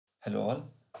Hello all,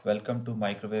 welcome to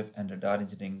Microwave and Radar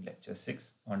Engineering Lecture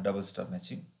 6 on double stub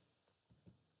matching.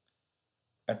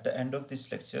 At the end of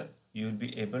this lecture, you will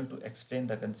be able to explain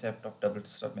the concept of double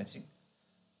stub matching,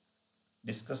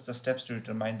 discuss the steps to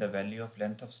determine the value of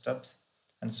length of stubs,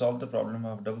 and solve the problem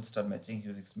of double stub matching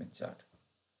using Smith chart.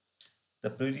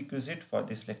 The prerequisite for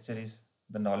this lecture is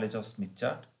the knowledge of Smith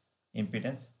chart,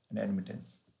 impedance, and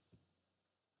admittance.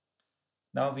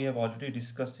 Now we have already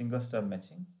discussed single stub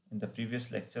matching in the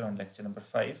previous lecture on lecture number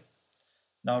 5.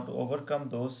 Now to overcome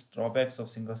those drawbacks of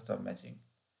single stub matching,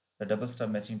 the double stub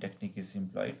matching technique is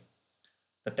employed.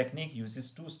 The technique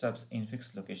uses two stubs in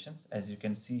fixed locations, as you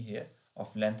can see here,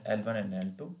 of length L1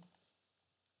 and L2.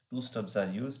 Two stubs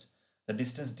are used. The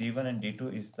distance D1 and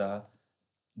D2 is the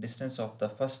distance of the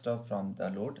first stub from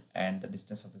the load and the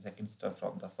distance of the second stub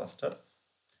from the first stub.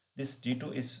 This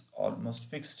D2 is almost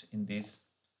fixed in these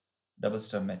double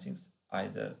stub matchings,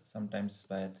 either sometimes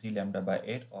by 3 lambda by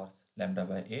 8 or lambda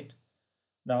by 8.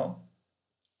 Now,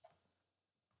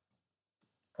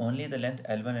 only the length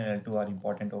L1 and L2 are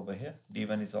important over here.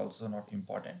 D1 is also not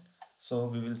important. So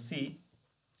we will see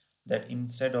that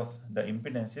instead of the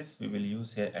impedances, we will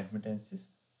use here admittances.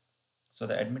 So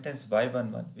the admittance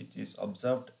Y11, which is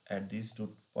observed at these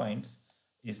 2 points,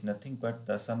 is nothing but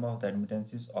the sum of the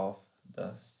admittances of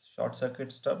the short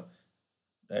circuit stub.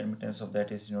 The admittance of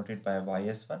that is denoted by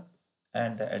YS1,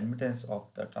 and the admittance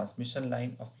of the transmission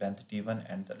line of length T1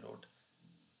 and the load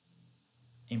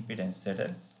impedance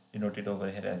ZL, denoted over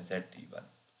here as ZT1.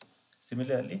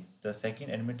 Similarly, the second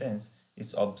admittance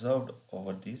is observed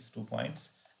over these 2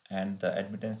 points, and the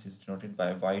admittance is denoted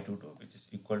by Y22, which is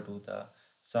equal to the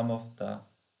sum of the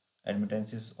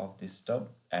admittances of this stub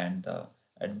and the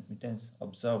admittance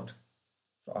observed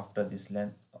after this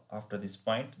length, after this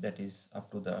point, that is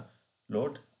up to the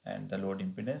load, and the load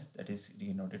impedance, that is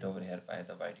denoted over here by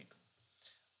the YD2,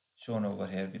 shown over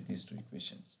here with these two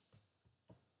equations.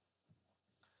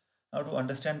 Now, to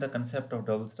understand the concept of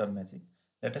double stub matching,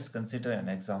 let us consider an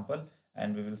example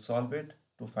and we will solve it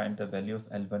to find the value of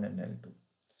L1 and L2.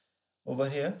 Over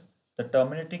here, the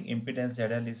terminating impedance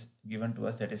ZL is given to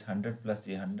us, that is 100 plus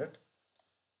J100,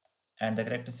 and the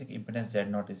characteristic impedance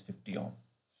Z0 is 50 ohm.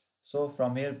 So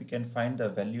from here we can find the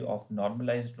value of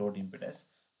normalized load impedance,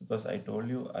 because I told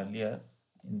you earlier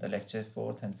in the lecture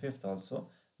 4th and 5th also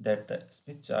that the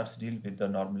Smith charts deal with the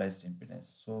normalized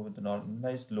impedance. So the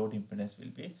normalized load impedance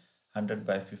will be 100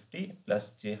 by 50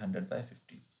 plus J 100 by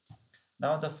 50.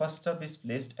 Now the first stub is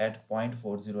placed at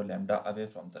 0.40 lambda away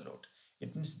from the load.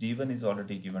 It means D1 is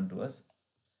already given to us,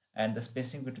 and the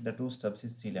spacing between the two stubs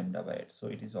is 3 lambda by 8. So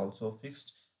it is also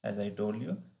fixed, as I told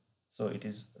you. So it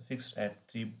is fixed at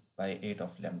 3 by 8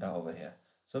 of lambda over here.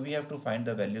 So we have to find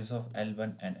the values of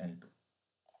L1 and L2.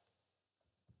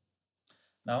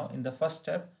 Now in the first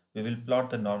step, we will plot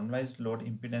the normalized load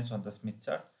impedance on the Smith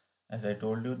chart. As I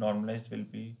told you, normalized will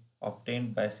be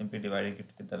obtained by simply dividing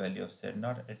it with the value of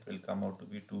Z0. It will come out to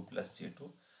be 2 plus J2.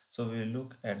 So we will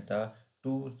look at the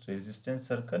two resistance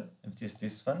circle, which is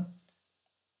this one,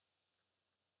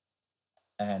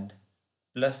 and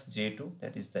plus J2,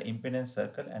 that is the impedance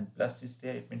circle, and plus is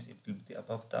there, it means it will be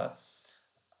above the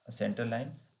center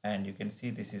line, and you can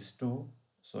see this is 2.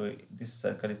 So this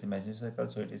circle is the imaginary circle,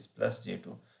 so it is plus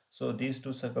J2. So these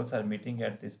two circles are meeting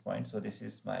at this point, so this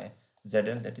is my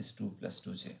ZL, that is 2 plus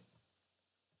 2J.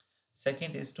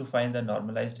 Second is to find the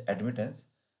normalized admittance.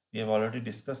 We have already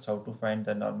discussed how to find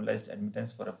the normalized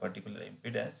admittance for a particular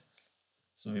impedance.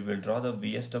 So we will draw the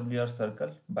VSWR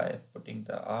circle by putting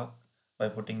the arc, by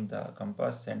putting the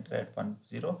compass center at 1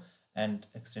 0 and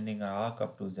extending our arc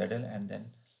up to ZL, and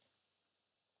then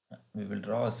we will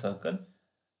draw a circle.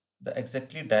 The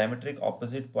exactly diametric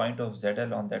opposite point of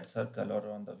ZL on that circle or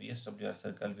on the VSWR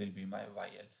circle will be my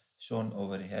YL, shown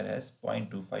over here as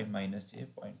 0.25 minus J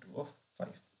 0.2 of 5.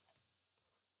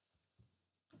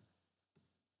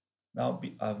 Now,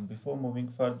 before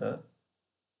moving further,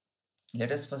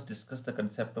 let us first discuss the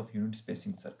concept of unit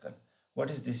spacing circle. What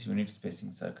is this unit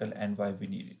spacing circle and why we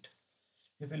need it?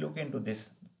 If we look into this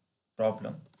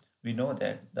problem, we know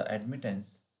that the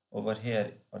admittance over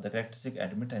here, or the characteristic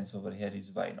admittance over here,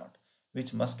 is Y0,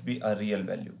 which must be a real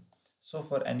value. So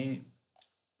for any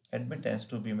admittance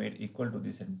to be made equal to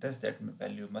this admittance, that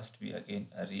value must be again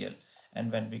a real.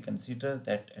 And when we consider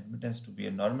that admittance to be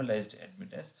a normalized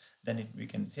admittance, then we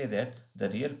can say that the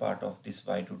real part of this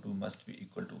Y22 must be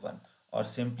equal to 1, or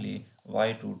simply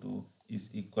Y22 is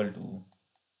equal to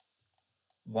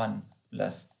 1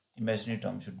 plus imaginary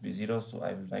term should be 0, so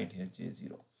I will write here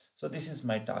J0. So this is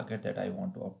my target that I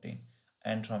want to obtain,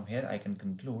 and from here I can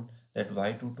conclude that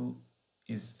Y22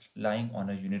 is lying on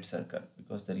a unit circle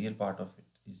because the real part of it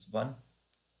is 1.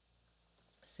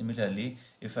 Similarly,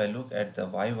 if I look at the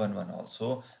y11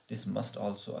 also, this must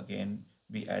also again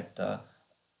be at the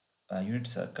unit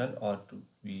circle, or to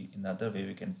be another way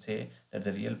we can say that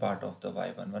the real part of the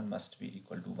y11 must be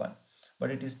equal to 1.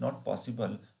 But it is not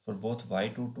possible for both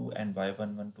y22 and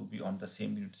y11 to be on the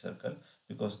same unit circle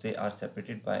because they are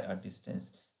separated by a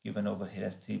distance given over here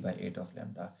as 3 by 8 of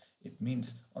lambda. It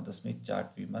means on the Smith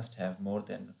chart we must have more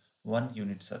than one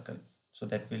unit circle. So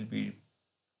that will be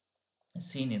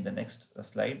seen in the next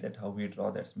slide, that how we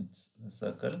draw that Smith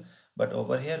circle. But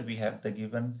over here we have the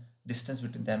given distance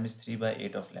between them is 3 by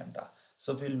 8 of lambda.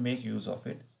 So we'll make use of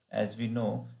it. As we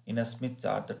know, in a Smith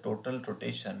chart the total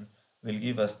rotation will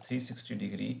give us 360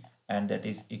 degree, and that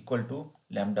is equal to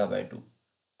lambda by 2.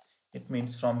 It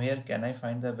means from here, can I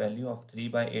find the value of 3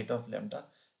 by 8 of lambda?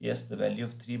 Yes, the value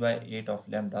of 3 by 8 of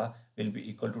lambda will be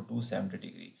equal to 270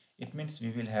 degree. It means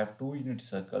we will have two unit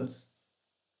circles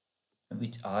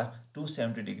which are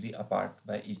 270 degree apart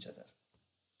by each other.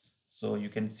 So you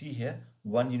can see here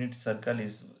one unit circle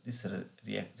is this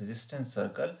resistance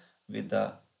circle with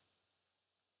the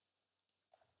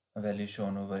value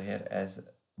shown over here as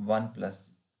 1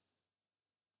 plus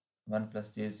 1 plus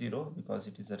j0, because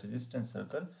it is a resistance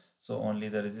circle, so only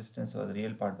the resistance or the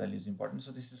real part value is important.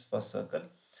 So this is first circle,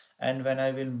 and when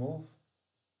I will move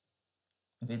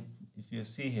with, if you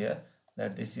see here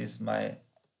that this is my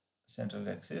central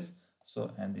axis,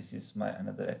 so and this is my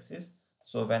another axis.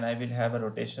 So when I will have a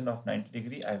rotation of 90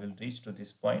 degree, I will reach to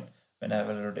this point. When I have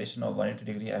a rotation of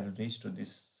 180 degree, I will reach to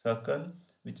this circle,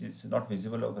 which is not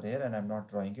visible over here, and I'm not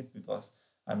drawing it because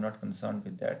I'm not concerned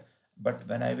with that. But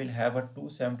when I will have a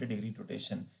 270 degree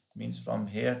rotation, means from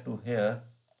here to here,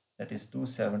 that is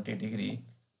 270 degree,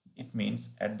 it means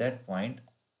at that point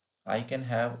I can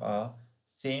have a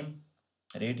same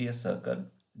radius circle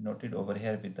noted over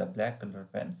here with the black color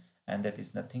pen, and that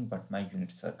is nothing but my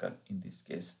unit circle in this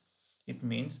case. It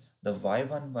means the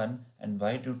y11 and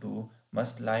y22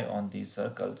 must lie on these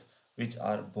circles which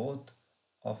are both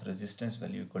of resistance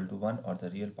value equal to 1, or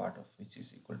the real part of which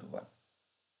is equal to 1.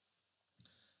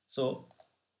 So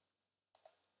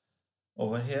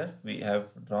over here we have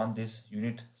drawn this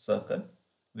unit circle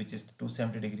which is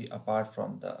 270 degree apart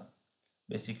from the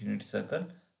basic unit circle.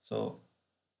 So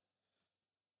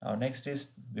now next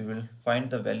is we will find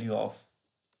the value of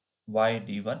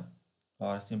yd1,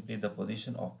 or simply the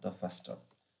position of the first stub.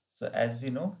 So as we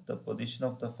know, the position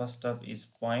of the first stub is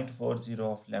 0.40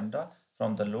 of lambda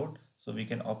from the load. So we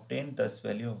can obtain this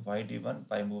value of yd1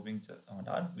 by moving on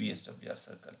our VSWR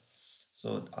circle.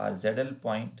 So our ZL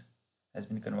point has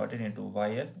been converted into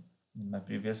YL in my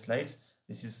previous slides.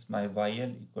 This is my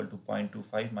YL equal to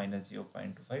 0.25 minus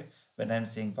 0.25. When I am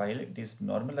saying YL, it is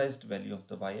normalized value of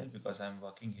the YL because I am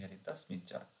working here in the Smith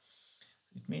chart.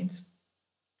 It means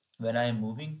when I am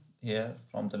moving here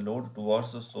from the load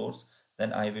towards the source,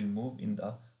 then I will move in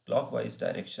the clockwise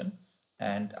direction,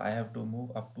 and I have to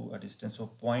move up to a distance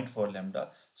of zero point 0.4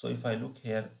 lambda. So if I look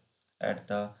here at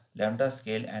the lambda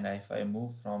scale, and if I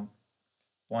move from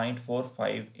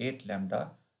 0.458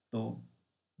 lambda to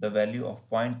the value of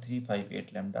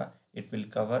 0.358 lambda, it will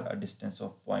cover a distance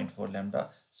of zero point 0.4 lambda.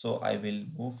 So I will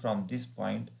move from this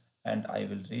point and I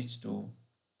will reach to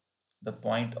the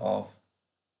point of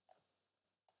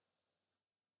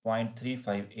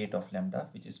 0.358 of lambda,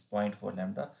 which is zero point 0.4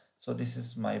 lambda. So this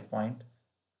is my point.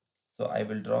 So I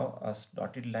will draw a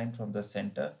dotted line from the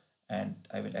center, and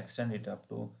I will extend it up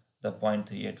to the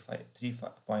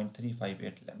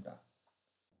 0.358 lambda.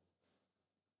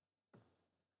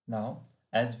 Now,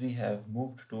 as we have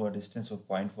moved to a distance of zero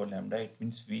point 0.4 lambda, it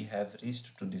means we have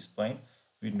reached to this point.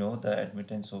 We know the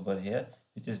admittance over here,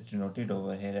 which is denoted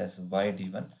over here as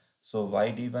yd1. So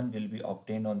yd1 will be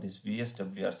obtained on this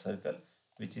VSWR circle,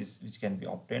 which can be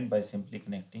obtained by simply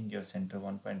connecting your center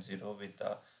 1.0 with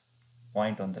the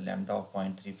point on the lambda of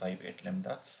 0.358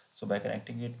 lambda. So by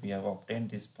connecting it, we have obtained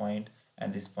this point,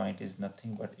 and this point is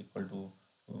nothing but equal to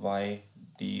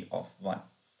yd of 1,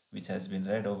 which has been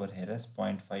read over here as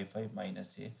 0.55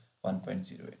 minus a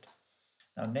 1.08.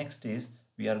 Now next is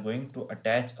we are going to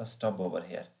attach a stub over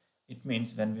here. It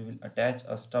means when we will attach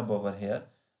a stub over here,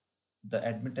 the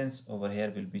admittance over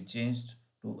here will be changed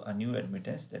to a new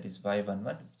admittance, that is y11,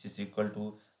 which is equal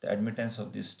to the admittance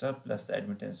of this stub plus the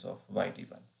admittance of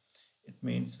yd1. It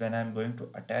means when I'm going to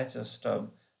attach a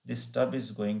stub, this stub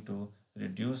is going to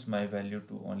reduce my value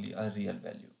to only a real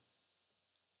value.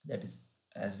 That is,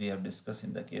 as we have discussed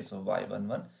in the case of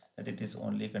y11, that it is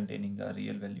only containing a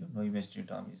real value, no imaginary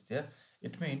term is there.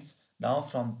 It means now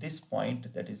from this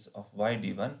point, that is of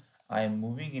yd1, I am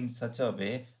moving in such a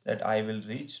way that I will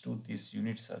reach to this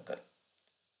unit circle.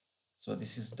 So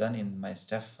this is done in my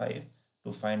step 5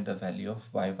 to find the value of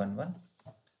y11.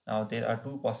 Now there are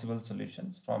two possible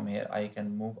solutions. From here I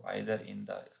can move either in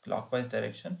the clockwise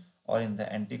direction or in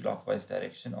the anti-clockwise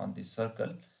direction on this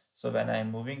circle. So when I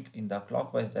am moving in the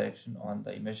clockwise direction on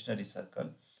the imaginary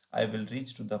circle, I will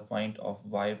reach to the point of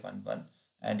y11,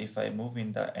 and if I move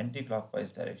in the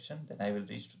anti-clockwise direction, then I will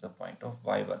reach to the point of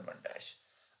y11 dash.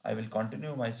 I will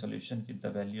continue my solution with the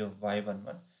value of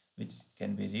y11, which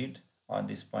can be read on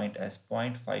this point as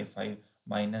 0.55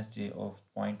 minus j of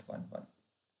 0.11.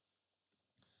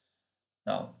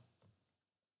 Now,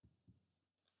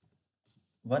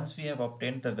 once we have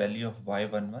obtained the value of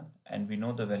y11 and we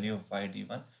know the value of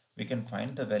yd1, we can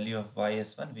find the value of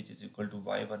ys1, which is equal to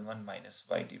y11 minus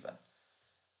yd1.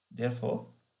 Therefore,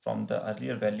 from the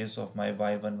earlier values of my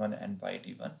y11 and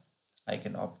yd1, I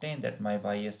can obtain that my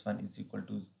ys1 is equal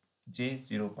to j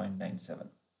 0.97.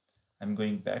 I'm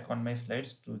going back on my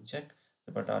slides to check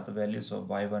what are the values of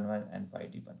y11 and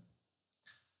yd1.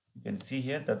 You can see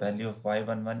here the value of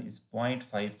y11 is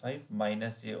 0.55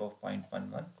 minus j of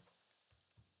 0.11,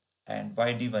 and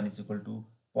yd1 is equal to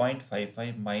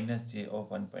 0.55 minus j of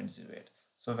 1.08.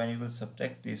 So when you will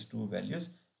subtract these two values,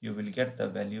 you will get the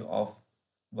value of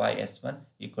ys1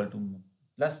 equal to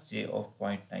plus j of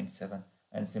 0.97.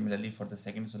 And similarly for the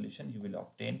second solution, you will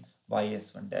obtain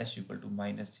ys1 dash equal to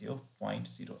minus j of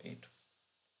 0.08.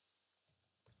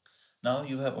 Now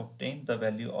you have obtained the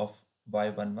value of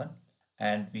y11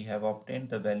 and we have obtained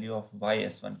the value of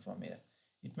ys1 from here.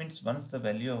 It means once the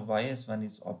value of ys1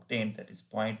 is obtained, that is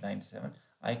 0.97,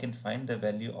 I can find the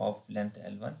value of length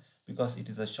L1 because it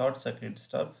is a short circuit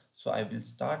stub. So I will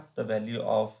start the value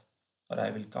of, or I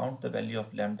will count the value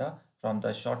of lambda from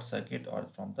the short circuit or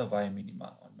from the y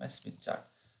minima on my Smith chart.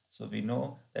 So we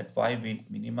know that y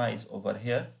minima is over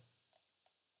here.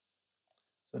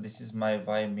 So this is my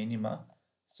y minima.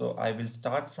 So I will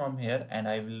start from here and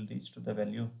I will reach to the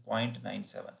value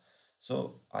 0.97.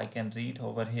 So I can read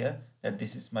over here that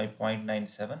this is my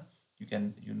 0.97.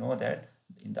 You know that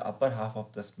in the upper half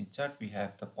of the Smith chart we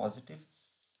have the positive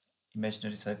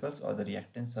imaginary circles or the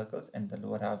reactance circles, and the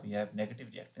lower half we have negative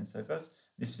reactance circles.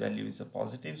 This value is a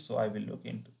positive, so I will look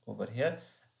into over here,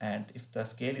 and if the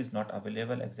scale is not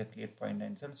available exactly at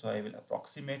 0.97, so I will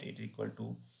approximate it equal to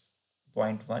zero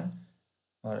point 0.1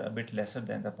 or a bit lesser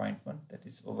than the zero point 0.1, that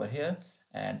is over here.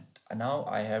 And now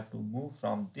I have to move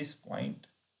from this point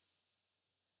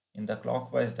in the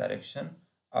clockwise direction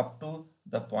up to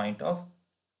the point of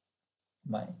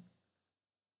my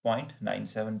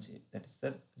 0.97j, that is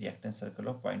the reactance circle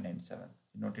of 0.97,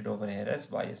 noted over here as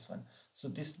ys1. So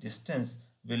this distance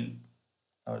will,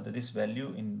 or this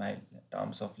value in my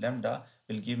terms of lambda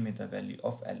will give me the value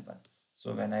of L1.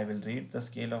 So when I will read the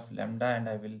scale of lambda and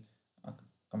I will uh,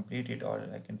 complete it, or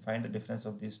I can find the difference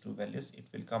of these two values, it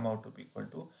will come out to be equal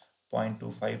to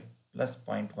 0.25 plus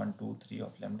 0.123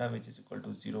 of lambda, which is equal to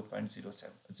 0.07,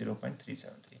 0.373.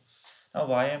 Now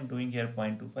why I am doing here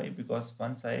 0.25? Because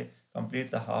once I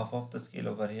complete the half of the scale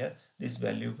over here, this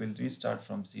value will restart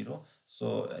from 0.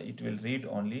 So it will read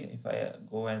only, if I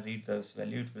go and read this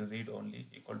value, it will read only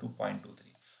equal to 0.23.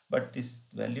 But this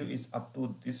value is up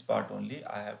to this part only.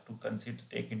 I have to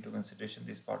take into consideration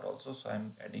this part also. So I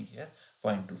am adding here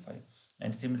 0.25.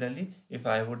 And similarly, if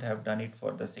I would have done it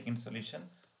for the second solution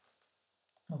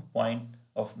of point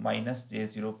of minus j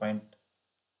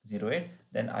 0.08,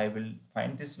 then I will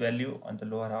find this value on the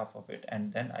lower half of it,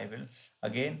 and then I will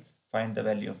again find the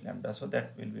value of lambda. So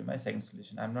that will be my second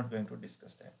solution. I'm not going to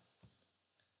discuss that.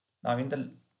 Now in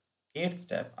the eighth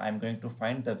step, I'm going to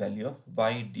find the value of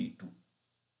yd2.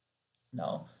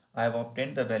 Now I have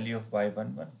obtained the value of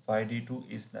y11. yd2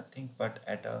 is nothing but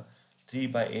at a 3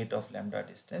 by 8 of lambda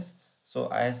distance. So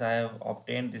as I have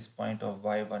obtained this point of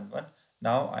y11,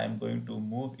 now I am going to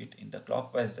move it in the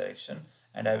clockwise direction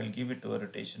and I will give it to a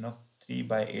rotation of 3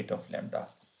 by 8 of lambda.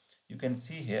 You can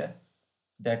see here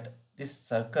that this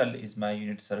circle is my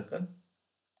unit circle.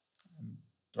 I'm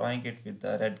drawing it with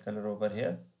the red color over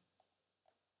here.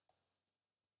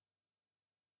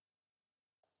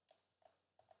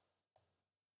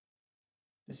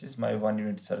 This is my 1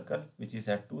 unit circle, which is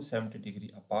at 270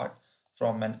 degree apart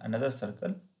from another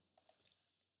circle.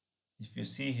 If you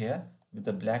see here with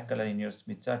the black color in your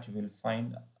Smith chart, you will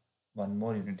find one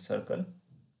more unit circle,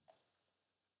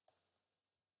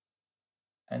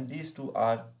 and these two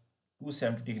are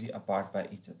 270 degree apart by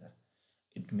each other.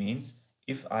 It means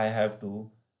if I have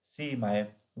to see my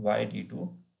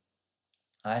yd2,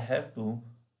 I have to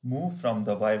move from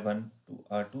the y1 to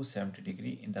 270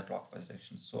 degree in the clockwise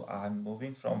direction. So I am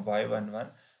moving from y11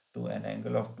 to an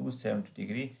angle of 270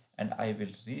 degree, and I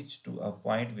will reach to a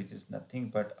point which is nothing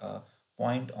but a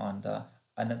point on the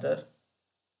another,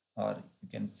 or you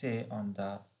can say on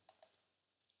the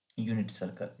unit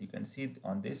circle. You can see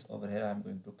on this over here I'm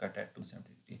going to cut at 270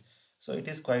 degree. So it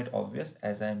is quite obvious,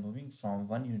 as I am moving from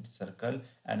one unit circle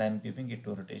and I am giving it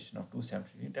to a rotation of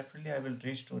 270 degree, definitely I will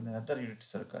reach to another unit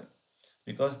circle,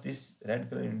 because this red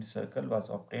color unit circle was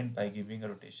obtained by giving a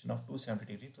rotation of 270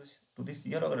 degree to this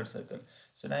yellow color circle.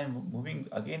 So now I am moving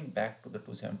again back to the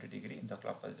 270 degree in the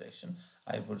clockwise direction.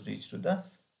 I would reach to the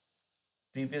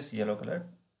previous yellow color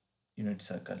unit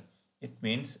circle. It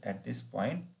means at this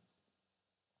point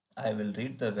I will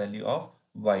read the value of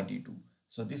yd2.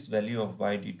 So this value of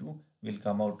yd2 will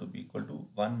come out to be equal to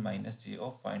 1 minus j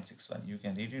of 0.61. You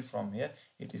can read it from here.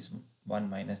 It is 1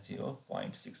 minus j of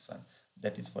 0.61.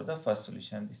 That is for the first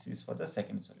solution. This is for the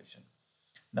second solution.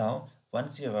 Now,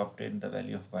 once you have obtained the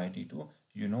value of yd2,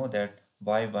 you know that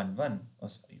y11, or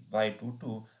sorry,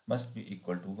 y22 must be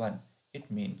equal to 1.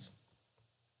 It means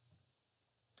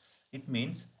it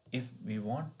means if we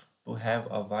want to have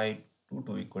a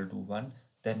y22 equal to 1,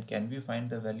 then can we find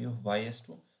the value of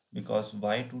ys2? Because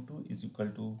y22 is equal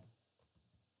to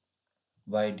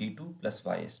yd2 plus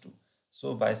ys2.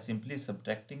 So by simply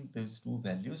subtracting these two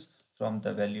values from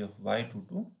the value of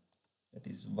y22, that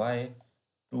is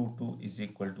y22 is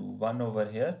equal to 1 over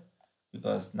here,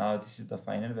 because now this is the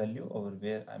final value over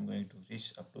where I'm going to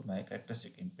reach up to my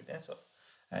characteristic impedance,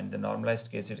 and the normalized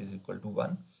case it is equal to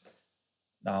 1.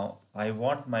 Now I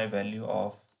want my value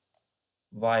of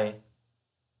y,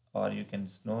 or you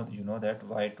know that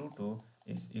y22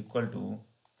 is equal to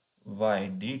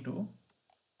yd2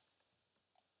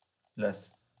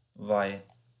 plus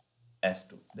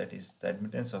ys2, that is the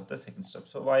admittance of the second step.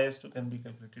 So ys2 can be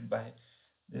calculated by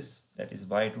this, that is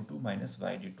y22 minus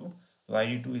yd2.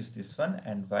 yd2 is this one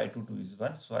and y22 is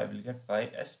 1, so I will get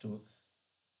ys2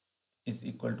 is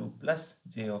equal to plus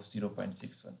j of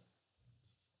 0.61.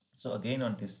 So again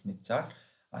on this Smith chart,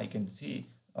 I can see,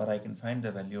 or I can find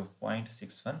the value of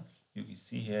 0.61. You can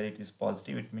see here it is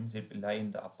positive, it means it will lie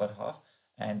in the upper half,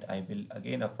 and I will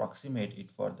again approximate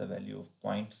it for the value of zero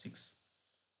point 0.6.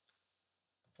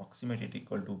 Approximate it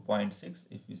equal to zero point 0.6.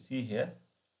 If you see here,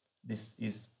 this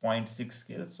is zero point 0.6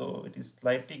 scale, so it is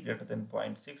slightly greater than zero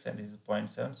point 0.6, and this is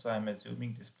 0.7, so I am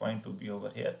assuming this point to be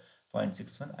over here,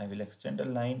 0.61. I will extend a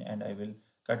line and I will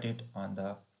cut it on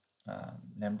the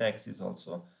lambda axis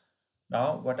also.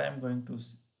 Now what I am going to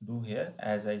do here,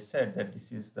 as I said that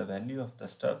this is the value of the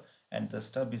stub and the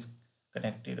stub is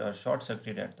connected or short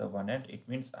circuited at the one end, it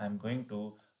means I am going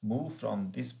to move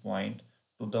from this point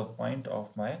to the point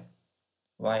of my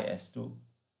ys2,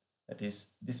 that is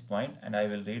this point, and I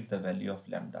will read the value of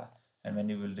lambda. And when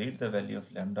you will read the value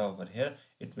of lambda over here,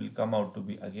 it will come out to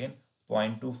be again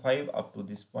 0.25 up to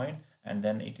this point, and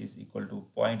then it is equal to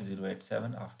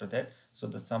 0.087 after that. So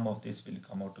the sum of this will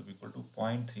come out to be equal to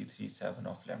 0.337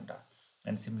 of lambda.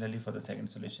 And similarly for the second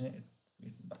solution,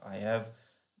 I have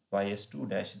ys2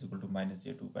 dash is equal to minus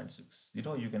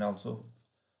j2.60. You can also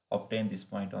obtain this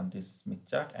point on this Smith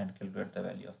chart and calculate the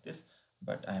value of this,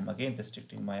 but I am again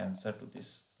restricting my answer to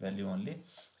this value only.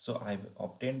 So I have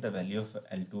obtained the value of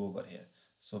L2 over here.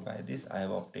 So by this I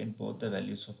have obtained both the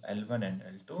values of L1 and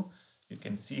L2. You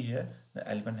can see here the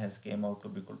L1 has came out to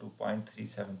be equal to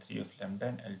 0.373 of lambda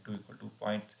and L2 equal to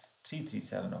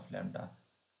 0.337 of lambda.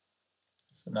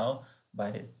 So now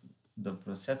by the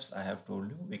precepts I have told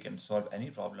you, we can solve any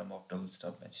problem of double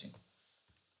stub matching.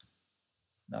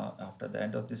 Now, after the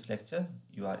end of this lecture,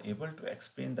 you are able to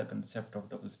explain the concept of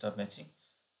double stub matching.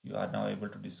 You are now able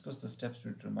to discuss the steps to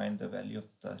determine the value of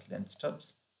the length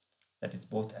stubs, that is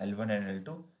both L1 and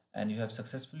L2, and you have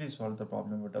successfully solved the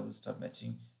problem of double stub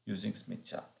matching using Smith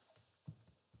chart.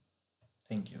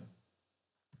 Thank you.